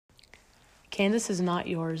Kansas is not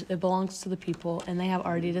yours, it belongs to the people, and they have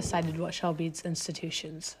already decided what shall be its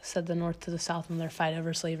institutions, said the North to the South in their fight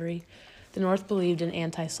over slavery. The North believed in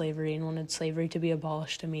anti-slavery and wanted slavery to be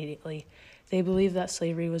abolished immediately. They believed that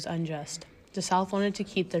slavery was unjust. The South wanted to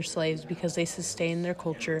keep their slaves because they sustained their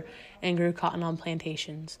culture and grew cotton on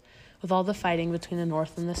plantations. With all the fighting between the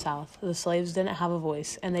North and the South, the slaves didn't have a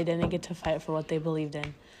voice, and they didn't get to fight for what they believed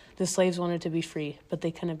in. The slaves wanted to be free, but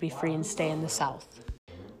they couldn't be free and stay in the South.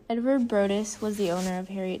 Edward Brodess was the owner of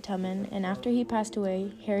Harriet Tubman, and after he passed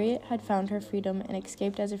away, Harriet had found her freedom and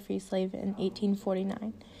escaped as a free slave in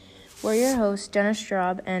 1849. We're your hosts, Jenna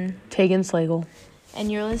Straub and Tegan Slagle,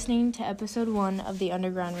 and you're listening to Episode 1 of the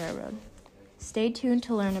Underground Railroad. Stay tuned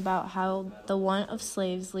to learn about how the want of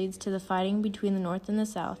slaves leads to the fighting between the North and the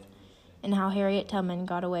South, and how Harriet Tubman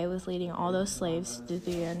got away with leading all those slaves through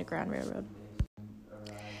the Underground Railroad.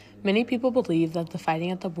 Many people believe that the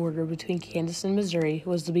fighting at the border between Kansas and Missouri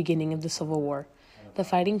was the beginning of the Civil War. The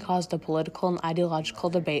fighting caused a political and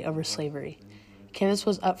ideological debate over slavery. Kansas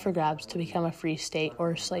was up for grabs to become a free state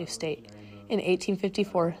or a slave state. In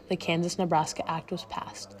 1854, the Kansas-Nebraska Act was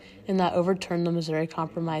passed, and that overturned the Missouri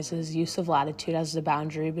Compromise's use of latitude as the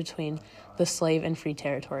boundary between the slave and free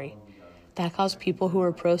territory. That caused people who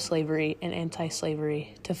were pro-slavery and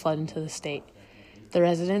anti-slavery to flood into the state. The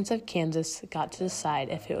residents of Kansas got to decide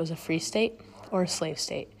if it was a free state or a slave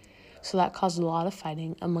state, so that caused a lot of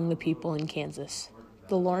fighting among the people in Kansas.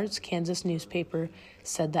 The Lawrence, Kansas newspaper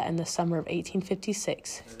said that in the summer of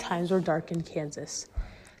 1856, times were dark in Kansas.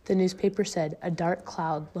 The newspaper said, "A dark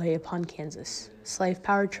cloud lay upon Kansas. Slave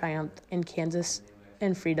power triumphed in Kansas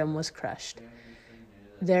and freedom was crushed."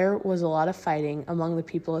 There was a lot of fighting among the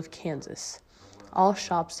people of Kansas. All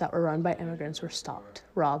shops that were run by immigrants were stopped,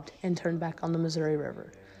 robbed, and turned back on the Missouri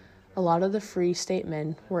River. A lot of the free state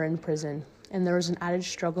men were in prison, and there was an added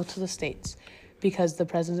struggle to the states because the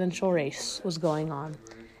presidential race was going on,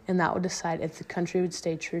 and that would decide if the country would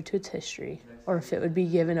stay true to its history or if it would be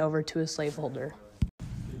given over to a slaveholder.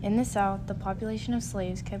 In the South, the population of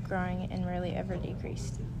slaves kept growing and rarely ever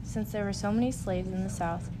decreased. Since there were so many slaves in the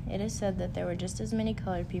South, it is said that there were just as many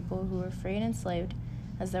colored people who were free and enslaved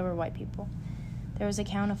as there were white people. There was a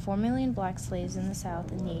count of 4 million black slaves in the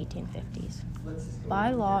South in the 1850s.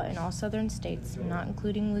 By law in all southern states, not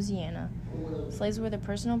including Louisiana, slaves were the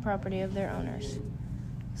personal property of their owners.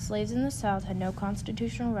 Slaves in the South had no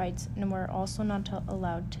constitutional rights and were also not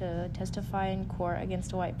allowed to testify in court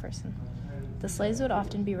against a white person. The slaves would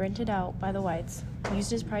often be rented out by the whites,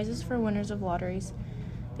 used as prizes for winners of lotteries.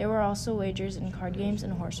 There were also wagers in card games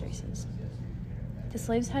and horse races. The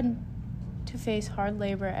slaves had to face hard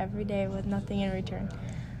labor every day with nothing in return.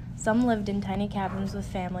 Some lived in tiny cabins with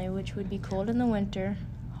family, which would be cold in the winter,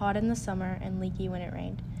 hot in the summer, and leaky when it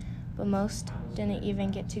rained. But most didn't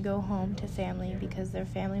even get to go home to family because their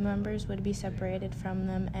family members would be separated from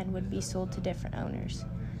them and would be sold to different owners.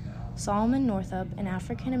 Solomon Northup, an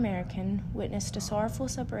African-American, witnessed a sorrowful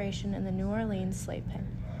separation in the New Orleans slave pen,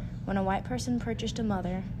 when a white person purchased a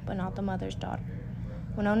mother, but not the mother's daughter.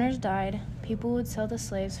 When owners died, people would sell the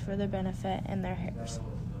slaves for their benefit and their heirs.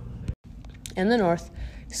 In the North,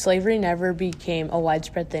 slavery never became a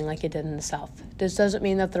widespread thing like it did in the South. This doesn't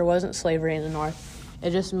mean that there wasn't slavery in the North.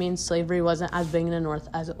 It just means slavery wasn't as big in the North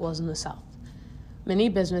as it was in the South. Many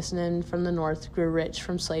businessmen from the North grew rich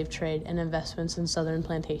from slave trade and investments in southern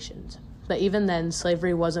plantations. But even then,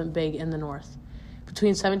 slavery wasn't big in the North.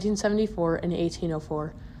 Between 1774 and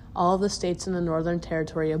 1804, all of the states in the Northern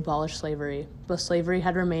Territory abolished slavery, but slavery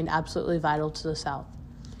had remained absolutely vital to the South.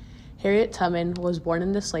 Harriet Tubman was born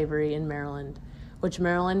into slavery in Maryland, which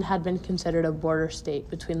Maryland had been considered a border state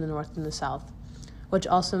between the North and the South, which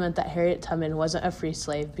also meant that Harriet Tubman wasn't a free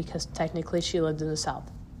slave because technically she lived in the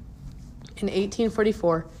South. In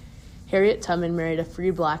 1844, Harriet Tubman married a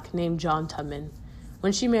free black named John Tubman.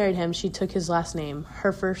 When she married him, she took his last name.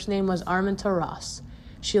 Her first name was Arminta Ross.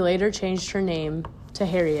 She later changed her name to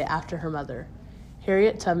Harriet after her mother.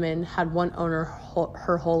 Harriet Tubman had one owner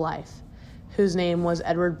her whole life, whose name was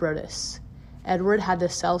Edward Brodess. Edward had to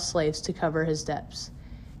sell slaves to cover his debts.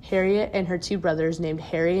 Harriet and her two brothers, named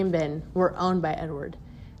Harry and Ben, were owned by Edward.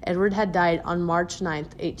 Edward had died on March 9,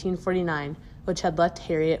 1849, which had left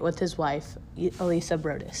Harriet with his wife, Elisa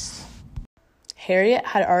Brodess. Harriet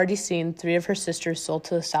had already seen 3 of her sisters sold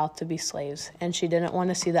to the South to be slaves, and she didn't want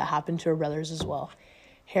to see that happen to her brothers as well.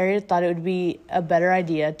 Harriet thought it would be a better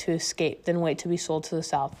idea to escape than wait to be sold to the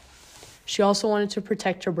South. She also wanted to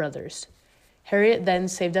protect her brothers. Harriet then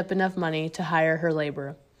saved up enough money to hire her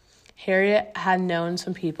labor. Harriet had known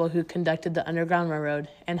some people who conducted the Underground Railroad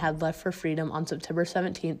and had left for freedom on September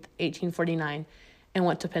 17, 1849, and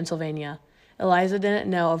went to Pennsylvania. Eliza didn't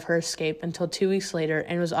know of her escape until 2 weeks later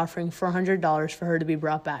and was offering $400 for her to be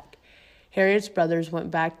brought back. Harriet's brothers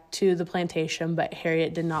went back to the plantation, but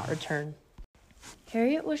Harriet did not return.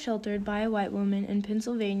 Harriet was sheltered by a white woman in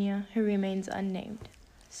Pennsylvania who remains unnamed.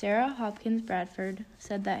 Sarah Hopkins Bradford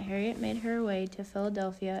said that Harriet made her way to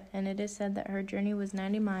Philadelphia, and it is said that her journey was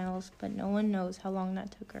 90 miles, but no one knows how long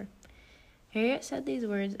that took her. Harriet said these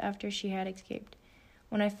words after she had escaped.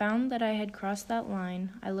 When I found that I had crossed that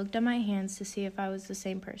line, I looked at my hands to see if I was the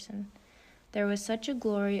same person. There was such a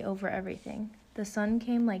glory over everything. The sun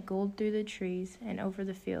came like gold through the trees and over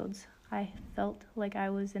the fields. I felt like I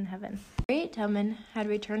was in heaven. Harriet Tubman had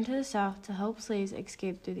returned to the South to help slaves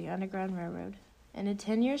escape through the Underground Railroad. In a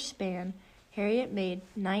 10-year span, Harriet made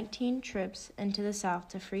 19 trips into the South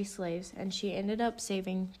to free slaves, and she ended up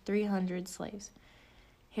saving 300 slaves.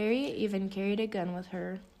 Harriet even carried a gun with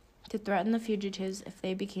her to threaten the fugitives if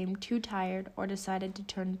they became too tired or decided to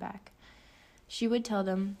turn back. She would tell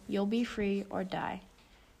them, "You'll be free or die."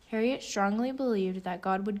 Harriet strongly believed that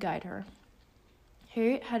God would guide her.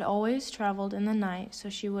 Harriet had always traveled in the night so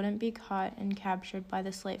she wouldn't be caught and captured by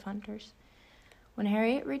the slave hunters. When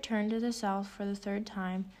Harriet returned to the South for the third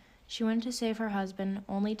time, she went to save her husband,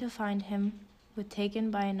 only to find him taken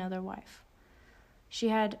by another wife. She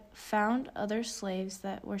had found other slaves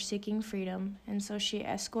that were seeking freedom, and so she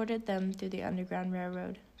escorted them through the Underground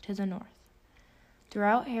Railroad to the north.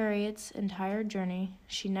 Throughout Harriet's entire journey,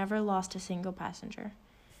 she never lost a single passenger.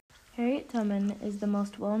 Harriet Tubman is the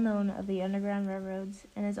most well-known of the Underground Railroads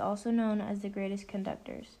and is also known as the greatest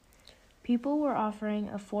conductors. People were offering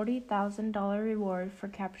a $40,000 reward for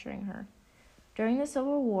capturing her. During the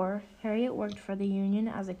Civil War, Harriet worked for the Union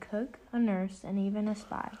as a cook, a nurse, and even a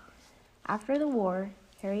spy. After the war,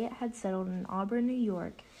 Harriet had settled in Auburn, New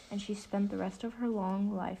York, and she spent the rest of her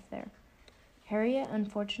long life there. Harriet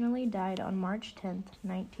unfortunately died on March 10,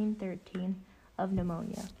 1913, of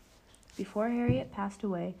pneumonia. Before Harriet passed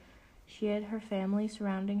away, she had her family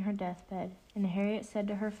surrounding her deathbed, and Harriet said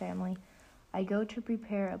to her family, "I go to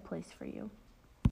prepare a place for you."